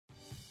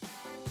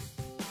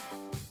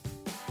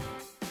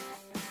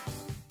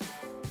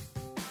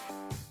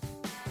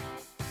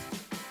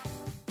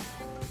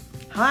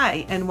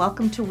Hi, and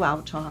welcome to Wow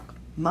Talk.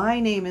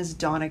 My name is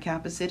Donna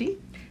Capacity.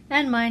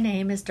 And my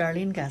name is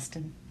Darlene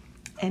Guston.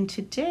 And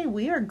today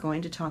we are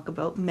going to talk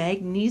about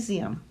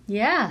magnesium.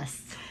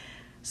 Yes.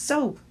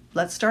 So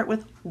let's start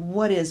with,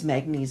 what is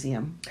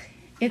magnesium?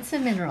 It's a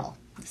mineral.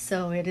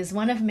 So it is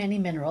one of many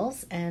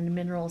minerals, and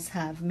minerals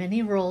have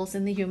many roles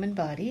in the human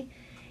body.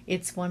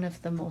 It's one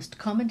of the most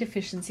common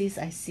deficiencies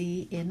I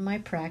see in my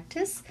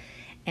practice,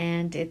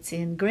 and it's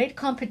in great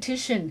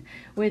competition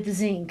with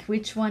zinc.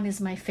 Which one is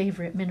my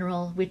favorite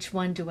mineral? Which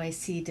one do I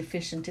see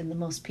deficient in the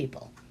most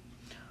people?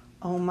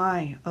 Oh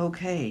my,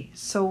 okay.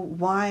 So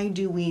why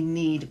do we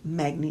need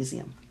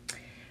magnesium?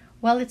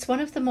 Well, it's one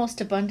of the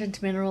most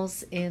abundant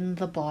minerals in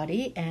the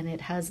body, and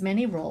it has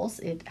many roles.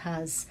 It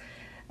has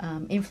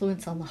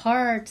influence on the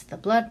heart, the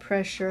blood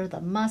pressure,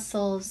 the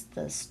muscles,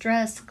 the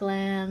stress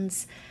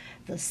glands,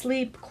 the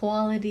sleep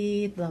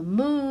quality, the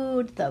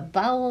mood, the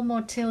bowel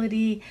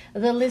motility.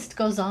 The list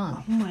goes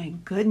on. Oh my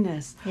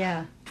goodness.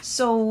 Yeah.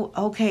 So,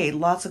 okay,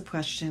 lots of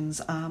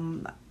questions.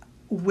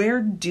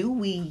 Where do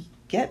we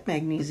get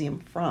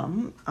magnesium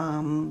from?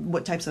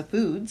 What types of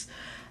foods?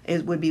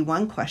 It would be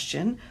one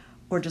question.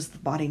 Or does the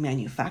body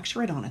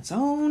manufacture it on its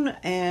own?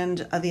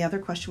 And the other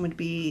question would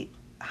be,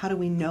 how do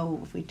we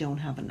know if we don't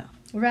have enough?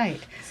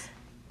 Right.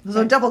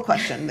 So double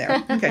question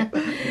there.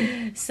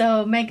 Okay.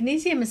 So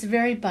magnesium is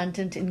very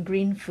abundant in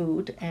green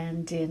food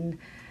and in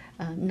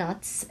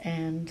nuts,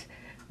 and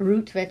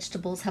root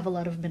vegetables have a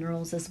lot of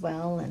minerals as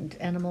well, and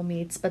animal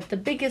meats. But the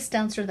biggest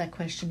answer to that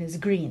question is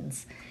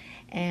greens.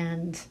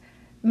 And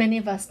many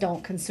of us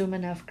don't consume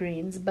enough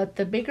greens. But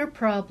the bigger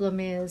problem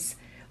is,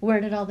 where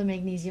did all the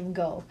magnesium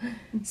go?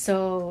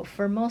 So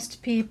for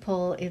most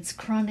people, it's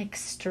chronic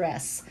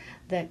stress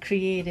that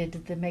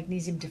created the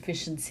magnesium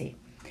deficiency.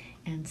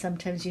 And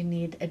sometimes you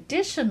need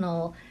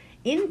additional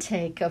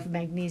intake of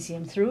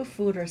magnesium through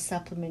food or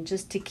supplement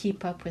just to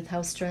keep up with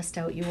how stressed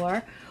out you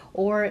are.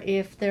 Or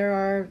if there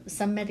are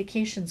some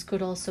medications,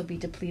 could also be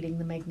depleting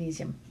the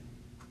magnesium.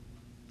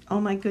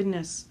 Oh my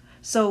goodness.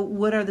 So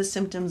what are the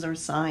symptoms or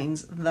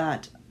signs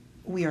that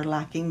we are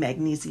lacking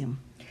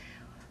magnesium?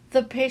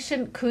 The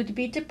patient could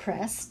be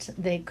depressed.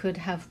 They could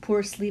have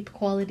poor sleep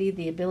quality,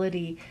 the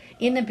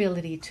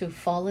inability to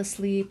fall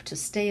asleep, to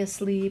stay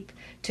asleep,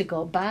 to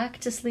go back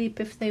to sleep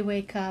if they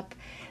wake up.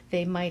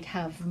 They might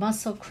have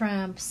muscle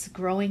cramps,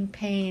 growing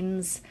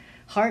pains,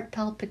 heart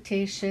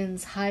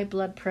palpitations, high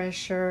blood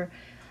pressure.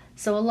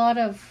 So a lot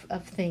of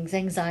things,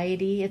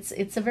 anxiety.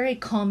 It's a very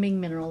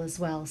calming mineral as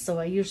well. So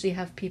I usually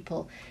have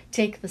people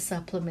take the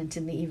supplement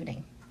in the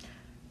evening.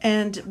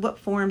 And what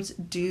forms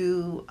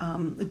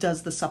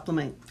does the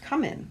supplement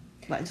come in?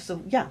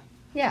 So yeah.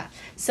 Yeah,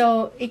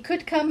 so it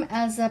could come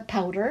as a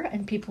powder,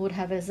 and people would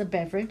have it as a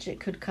beverage. It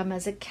could come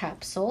as a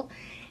capsule,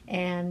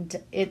 and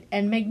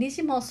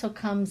magnesium also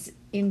comes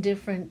in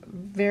different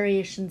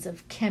variations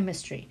of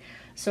chemistry.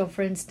 So,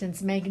 for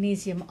instance,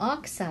 magnesium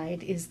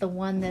oxide is the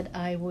one that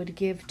I would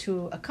give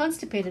to a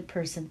constipated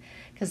person,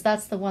 because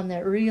that's the one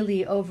that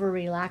really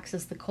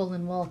over-relaxes the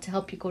colon wall to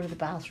help you go to the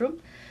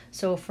bathroom.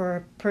 So for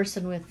a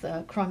person with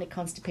chronic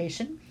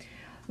constipation,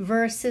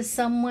 versus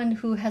someone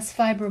who has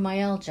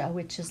fibromyalgia,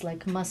 which is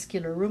like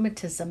muscular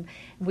rheumatism,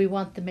 we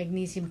want the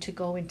magnesium to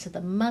go into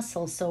the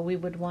muscle. So we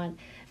would want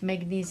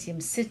magnesium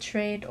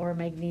citrate or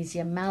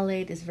magnesium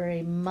malate, is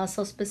very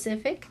muscle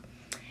specific.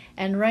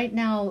 And right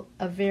now,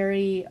 a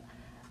very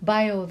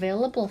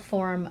bioavailable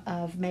form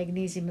of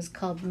magnesium is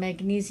called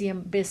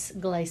magnesium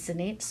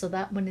bisglycinate. So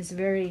that one is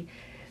very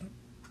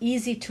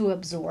easy to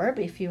absorb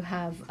if you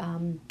have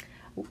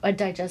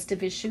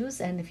digestive issues,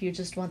 and if you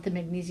just want the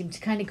magnesium to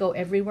kind of go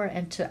everywhere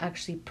and to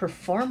actually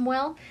perform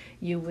well,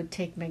 you would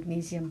take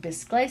magnesium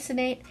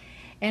bisglycinate.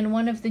 And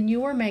one of the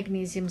newer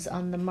magnesiums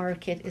on the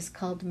market is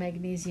called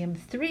magnesium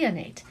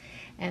threonate,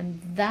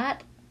 and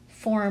that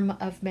form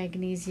of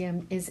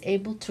magnesium is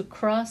able to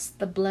cross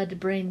the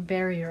blood-brain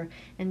barrier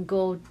and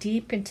go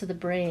deep into the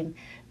brain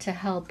to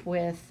help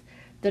with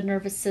the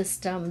nervous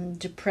system,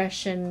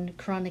 depression,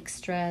 chronic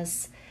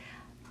stress,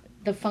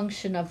 the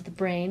function of the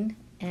brain,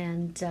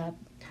 and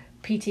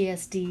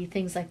PTSD,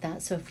 things like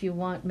that. So if you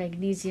want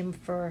magnesium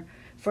for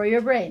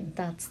your brain,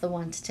 that's the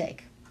one to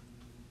take.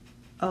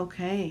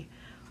 Okay.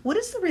 What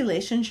is the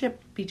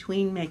relationship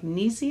between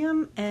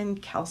magnesium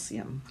and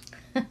calcium?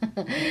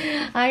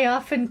 I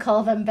often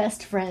call them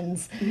best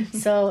friends.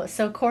 So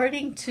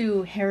according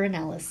to hair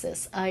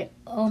analysis, I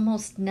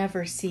almost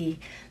never see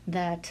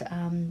that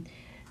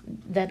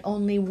that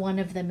only one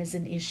of them is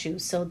an issue.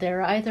 So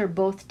they're either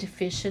both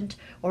deficient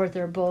or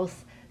they're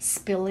both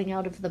spilling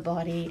out of the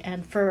body.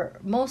 And for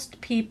most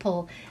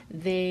people,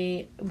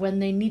 when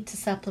they need to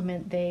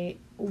supplement, they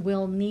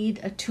will need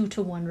a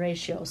 2-to-1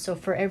 ratio. So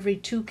for every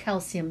 2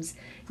 calciums,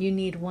 you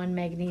need 1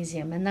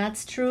 magnesium. And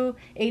that's true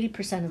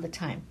 80% of the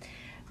time.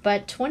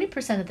 But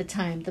 20% of the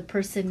time, the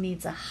person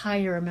needs a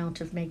higher amount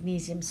of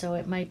magnesium. So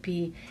it might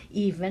be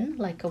even,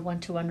 like a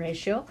 1-to-1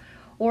 ratio.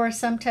 Or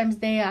sometimes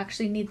they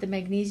actually need the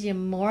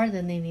magnesium more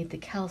than they need the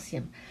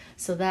calcium.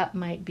 So that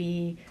might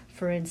be,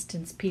 for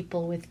instance,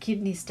 people with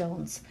kidney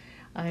stones.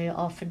 I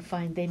often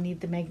find they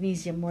need the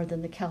magnesium more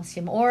than the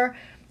calcium. Or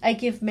I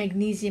give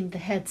magnesium the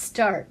head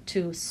start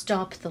to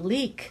stop the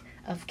leak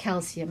of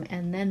calcium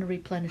and then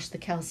replenish the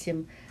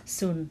calcium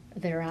soon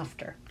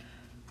thereafter.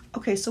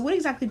 Okay, so what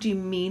exactly do you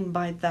mean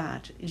by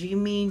that? Do you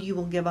mean you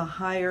will give a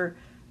higher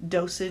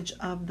dosage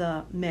of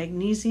the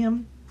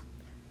magnesium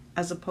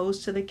as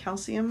opposed to the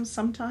calcium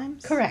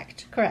sometimes?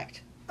 Correct.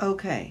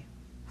 Okay.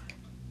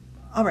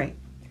 All right.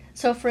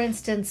 So for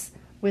instance,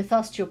 with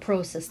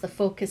osteoporosis, the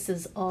focus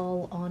is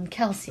all on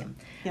calcium.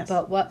 Yes.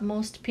 But what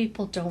most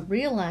people don't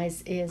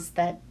realize is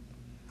that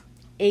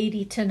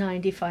 80 to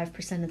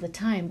 95% of the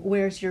time,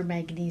 where's your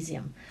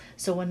magnesium?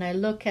 So when I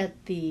look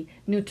at the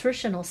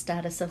nutritional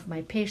status of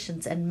my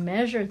patients and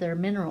measure their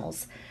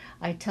minerals,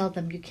 I tell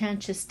them you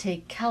can't just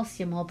take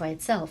calcium all by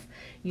itself.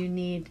 You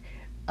need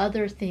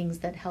other things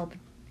that help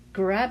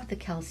grab the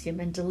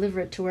calcium and deliver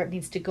it to where it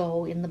needs to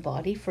go in the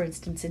body, for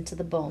instance, into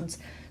the bones.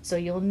 So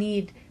you'll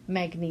need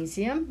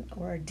magnesium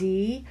or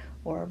D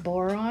or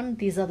boron,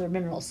 these other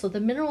minerals. So the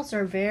minerals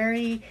are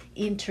very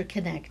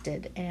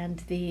interconnected, and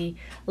the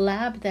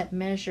lab that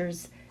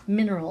measures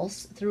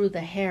minerals through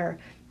the hair,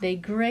 they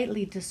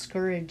greatly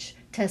discourage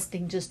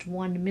testing just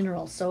one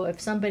mineral. So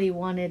if somebody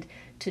wanted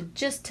to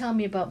just tell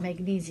me about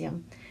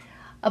magnesium,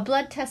 a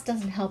blood test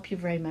doesn't help you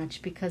very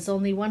much because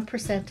only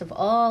 1% of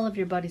all of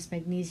your body's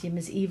magnesium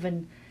is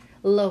even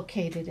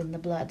located in the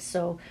blood.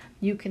 So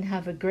you can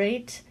have a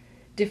great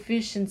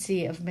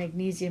deficiency of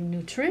magnesium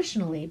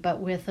nutritionally,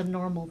 but with a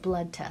normal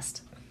blood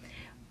test.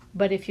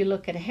 But if you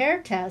look at a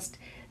hair test,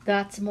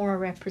 that's more a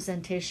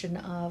representation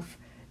of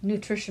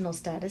nutritional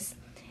status.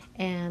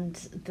 And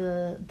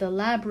the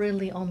lab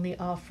really only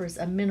offers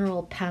a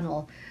mineral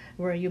panel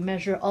where you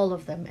measure all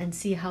of them and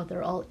see how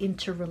they're all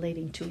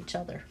interrelating to each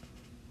other.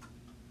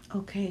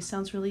 Okay,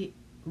 sounds really,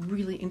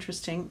 really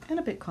interesting and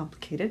a bit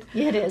complicated.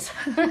 Yeah, it is.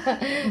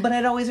 But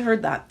I'd always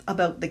heard that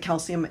about the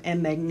calcium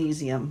and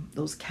magnesium,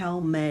 those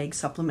CalMag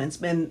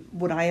supplements. And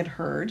what I had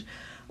heard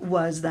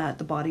was that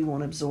the body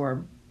won't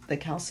absorb the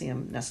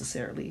calcium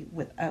necessarily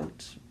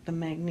without the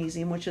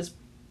magnesium, which is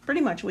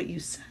pretty much what you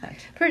said.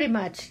 Pretty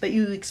much. But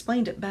you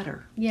explained it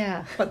better.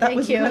 Yeah. But that Thank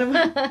was you. kind of,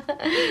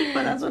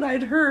 but that's what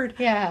I'd heard.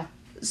 Yeah.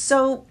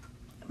 So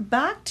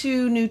back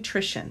to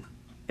nutrition.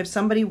 If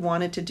somebody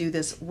wanted to do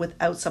this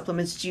without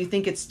supplements, do you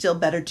think it's still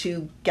better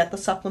to get the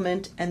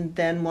supplement and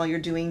then while you're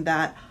doing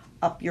that,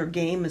 up your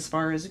game as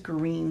far as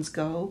greens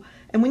go?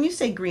 And when you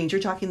say greens, you're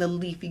talking the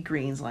leafy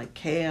greens like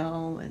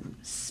kale and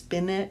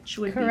spinach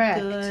would Correct.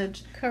 be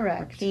good.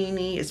 Correct.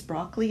 Zucchini. Is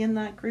broccoli in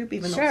that group,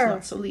 even though Sure. it's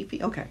not so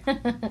leafy? Okay.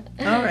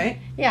 All right.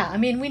 Yeah, I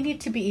mean, we need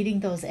to be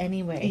eating those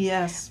anyway.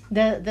 Yes.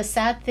 The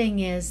sad thing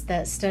is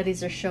that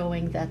studies are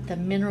showing that the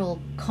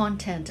mineral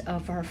content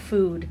of our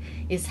food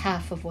is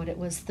half of what it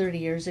was 30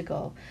 years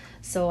ago.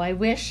 So I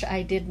wish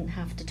I didn't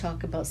have to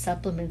talk about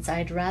supplements.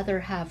 I'd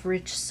rather have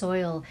rich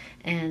soil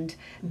and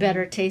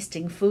better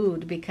tasting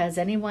food, because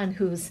anyone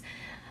who's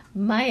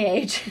my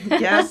age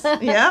Yes.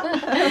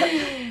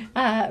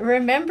 Yeah.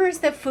 remembers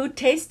that food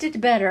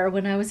tasted better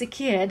when I was a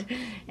kid,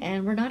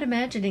 and we're not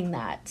imagining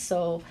that.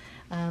 So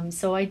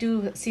I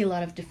do see a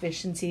lot of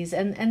deficiencies.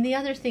 And the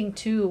other thing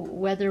too,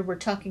 whether we're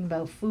talking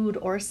about food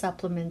or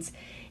supplements,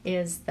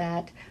 is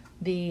that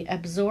the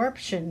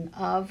absorption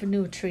of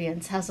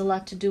nutrients has a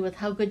lot to do with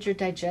how good your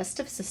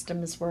digestive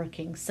system is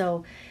working.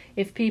 So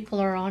if people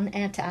are on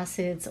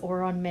antacids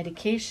or on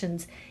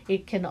medications,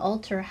 it can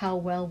alter how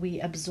well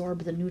we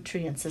absorb the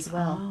nutrients as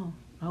well.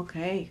 Oh,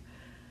 okay.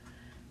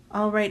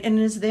 All right. And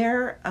is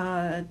there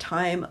a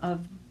time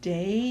of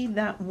day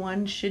that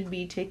one should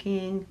be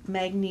taking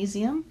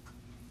magnesium?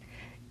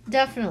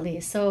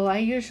 Definitely. So I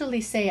usually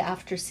say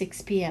after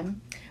 6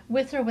 p.m.,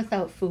 with or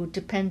without food,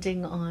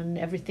 depending on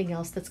everything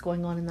else that's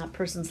going on in that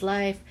person's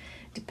life,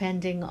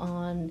 depending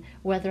on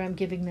whether I'm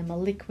giving them a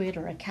liquid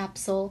or a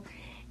capsule.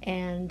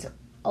 And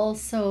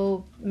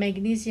also,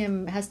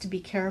 magnesium has to be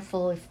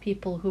careful if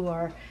people who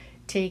are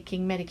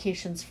taking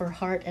medications for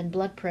heart and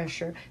blood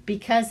pressure,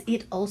 because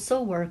it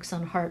also works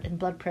on heart and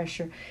blood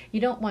pressure. You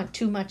don't want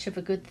too much of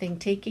a good thing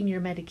taking your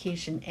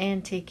medication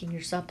and taking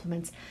your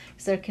supplements,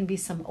 because there can be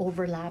some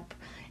overlap.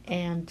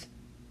 And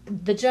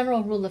the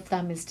general rule of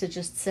thumb is to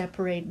just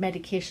separate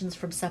medications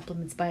from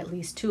supplements by at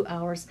least 2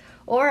 hours,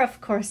 or of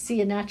course see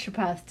a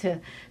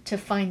naturopath to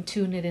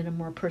fine-tune it in a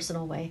more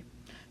personal way.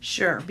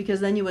 Sure,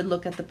 because then you would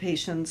look at the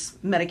patient's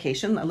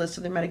medication, a list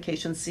of their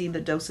medications, see the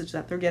dosage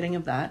that they're getting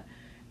of that,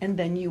 and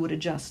then you would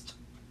adjust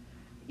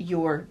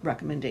your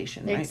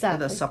recommendation, right, for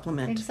the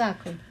supplement.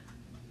 Exactly.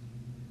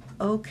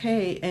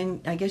 Okay,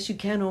 and I guess you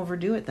can't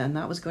overdo it then.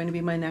 That was going to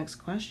be my next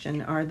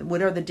question.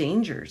 What are the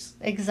dangers?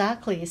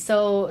 Exactly.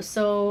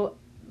 So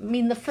I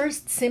mean, the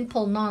first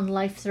simple,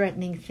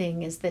 non-life-threatening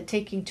thing is that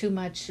taking too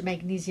much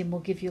magnesium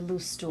will give you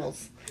loose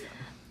stools.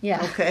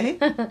 Yeah. Okay.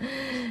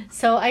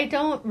 So I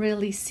don't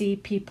really see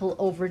people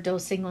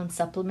overdosing on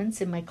supplements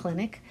in my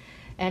clinic.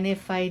 And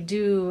if I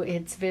do,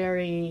 it's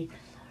very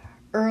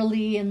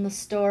early in the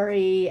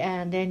story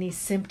and any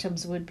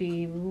symptoms would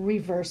be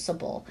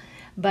reversible.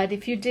 But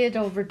if you did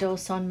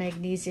overdose on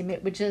magnesium,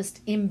 it would just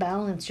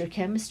imbalance your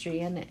chemistry,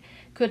 and it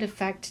could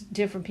affect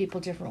different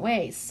people different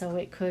ways. So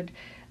it could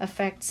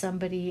affect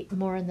somebody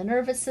more in the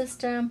nervous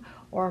system,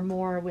 or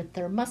more with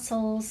their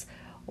muscles,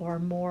 or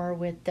more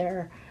with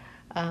their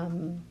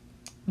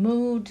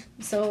mood.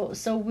 So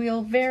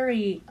we'll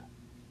vary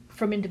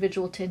from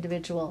individual to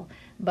individual,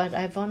 but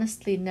I've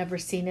honestly never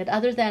seen it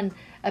other than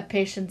a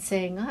patient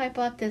saying, I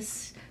bought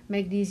this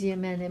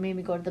magnesium and it made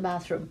me go to the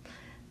bathroom.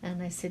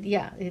 And I said,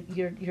 yeah,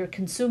 you're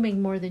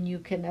consuming more than you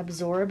can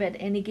absorb at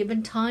any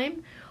given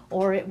time,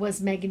 or it was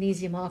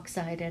magnesium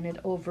oxide and it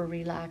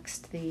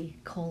over-relaxed the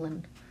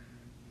colon.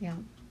 Yeah.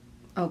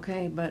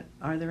 Okay, but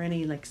are there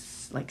any like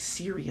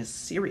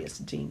serious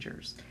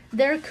dangers?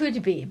 There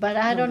could be, but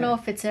I don't know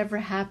if it's ever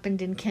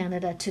happened in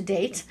Canada to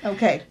date.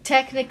 Okay.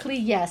 Technically,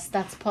 yes,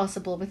 that's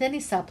possible with any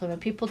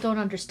supplement. People don't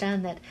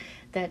understand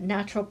that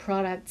natural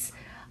products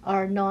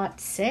are not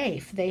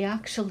safe. They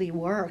actually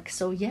work.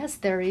 So yes,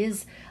 there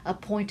is a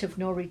point of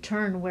no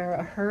return where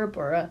a herb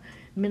or a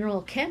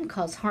mineral can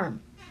cause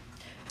harm.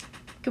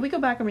 Can we go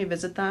back and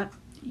revisit that?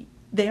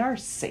 They are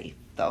safe,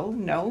 though.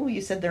 No,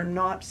 you said they're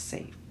not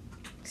safe.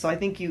 So I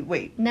think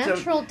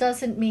Natural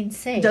doesn't mean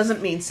safe.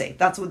 Doesn't mean safe.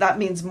 That's what that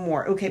means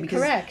more. Okay,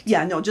 because correct.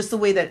 Yeah, no, just the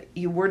way that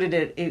you worded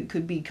it, it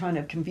could be kind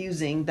of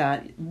confusing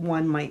that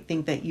one might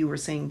think that you were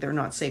saying they're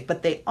not safe,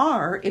 but they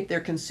are if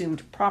they're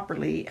consumed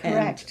properly.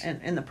 Correct.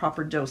 and in the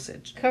proper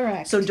dosage.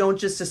 Correct. So don't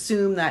just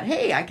assume that,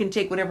 hey, I can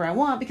take whatever I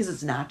want because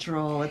it's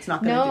natural. It's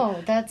not going to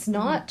No, that's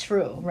not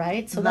true,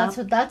 right? So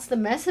that's the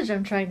message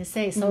I'm trying to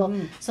say. So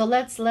so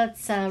let's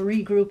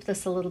regroup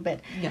this a little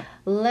bit. Yeah.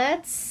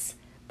 Let's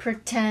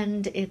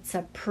pretend it's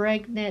a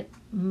pregnant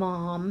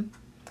mom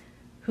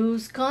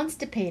who's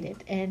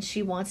constipated and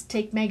she wants to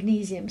take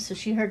magnesium. So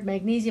she heard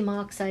magnesium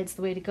oxide's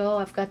the way to go.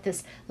 I've got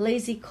this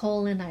lazy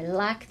colon. I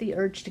lack the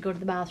urge to go to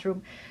the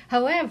bathroom.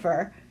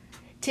 However,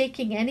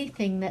 taking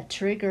anything that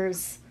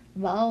triggers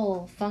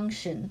bowel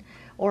function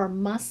or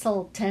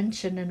muscle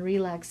tension and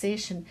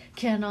relaxation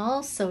can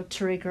also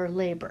trigger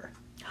labor.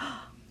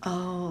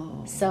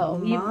 Oh, so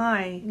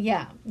my.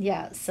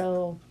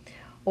 So,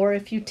 or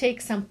if you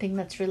take something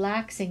that's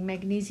relaxing,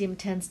 magnesium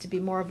tends to be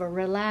more of a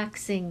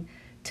relaxing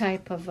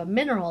type of a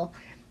mineral,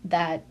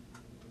 that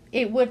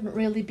it wouldn't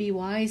really be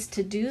wise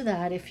to do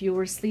that if you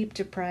were sleep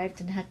deprived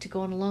and had to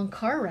go on a long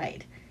car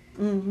ride.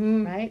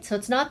 Mm-hmm. Right? So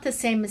it's not the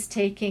same as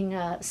taking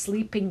a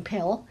sleeping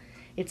pill.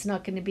 It's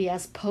not going to be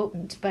as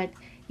potent, but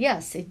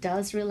yes, it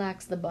does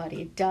relax the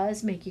body. It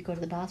does make you go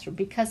to the bathroom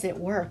because it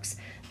works.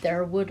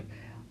 There would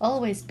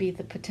always be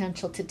the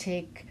potential to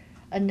take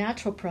a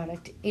natural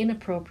product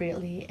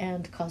inappropriately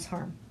and cause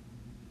harm.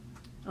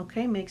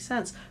 Okay, makes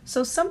sense.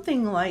 So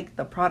something like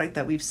the product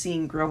that we've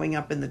seen growing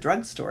up in the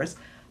drugstores,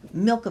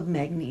 milk of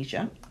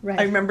magnesia. Right.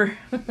 I remember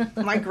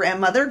my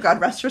grandmother, God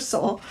rest her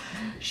soul,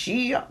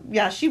 she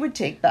would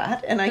take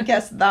that, and I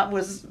guess that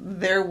was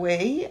their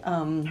way,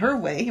 her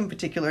way in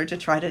particular, to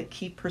try to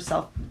keep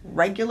herself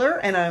regular.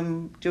 And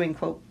I'm doing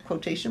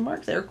quotation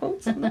marks, air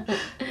quotes.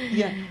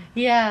 Yeah.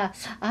 Yeah,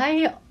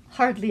 I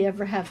hardly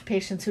ever have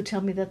patients who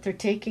tell me that they're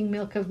taking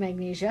milk of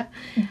magnesia,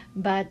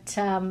 but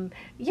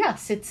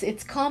yes,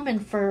 it's common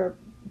for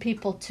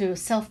people to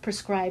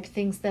self-prescribe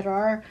things that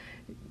are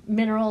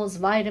minerals,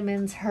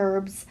 vitamins,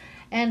 herbs,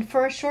 and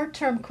for a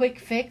short-term quick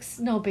fix,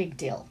 no big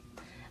deal.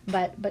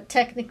 But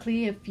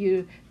technically, if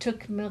you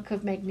took milk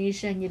of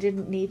magnesia and you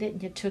didn't need it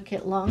and you took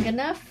it long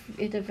enough,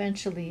 it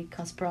eventually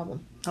caused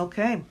problem.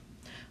 Okay.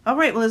 All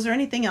right. Well, is there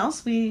anything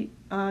else we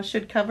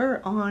should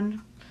cover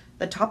on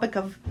the topic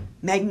of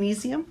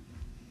magnesium?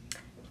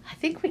 I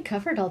think we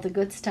covered all the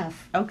good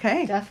stuff.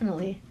 Okay.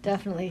 Definitely.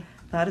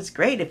 That is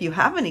great. If you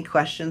have any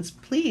questions,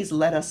 please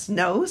let us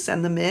know.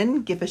 Send them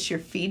in. Give us your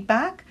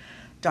feedback.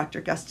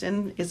 Dr.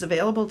 Gustin is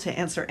available to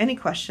answer any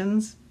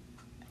questions.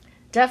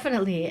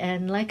 Definitely.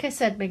 And like I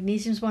said,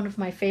 magnesium is one of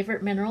my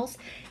favorite minerals.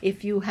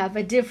 If you have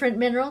a different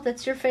mineral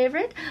that's your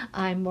favorite,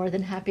 I'm more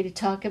than happy to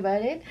talk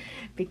about it,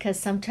 because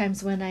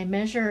sometimes when I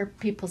measure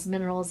people's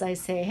minerals, I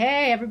say,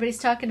 hey, everybody's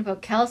talking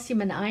about calcium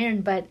and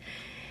iron, but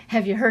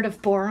have you heard of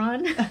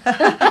boron?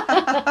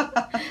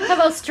 How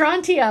about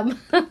strontium?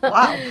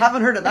 Wow,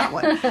 haven't heard of that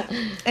one.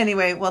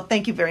 Anyway, well,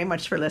 thank you very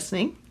much for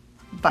listening.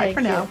 Bye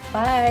for now.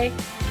 Bye.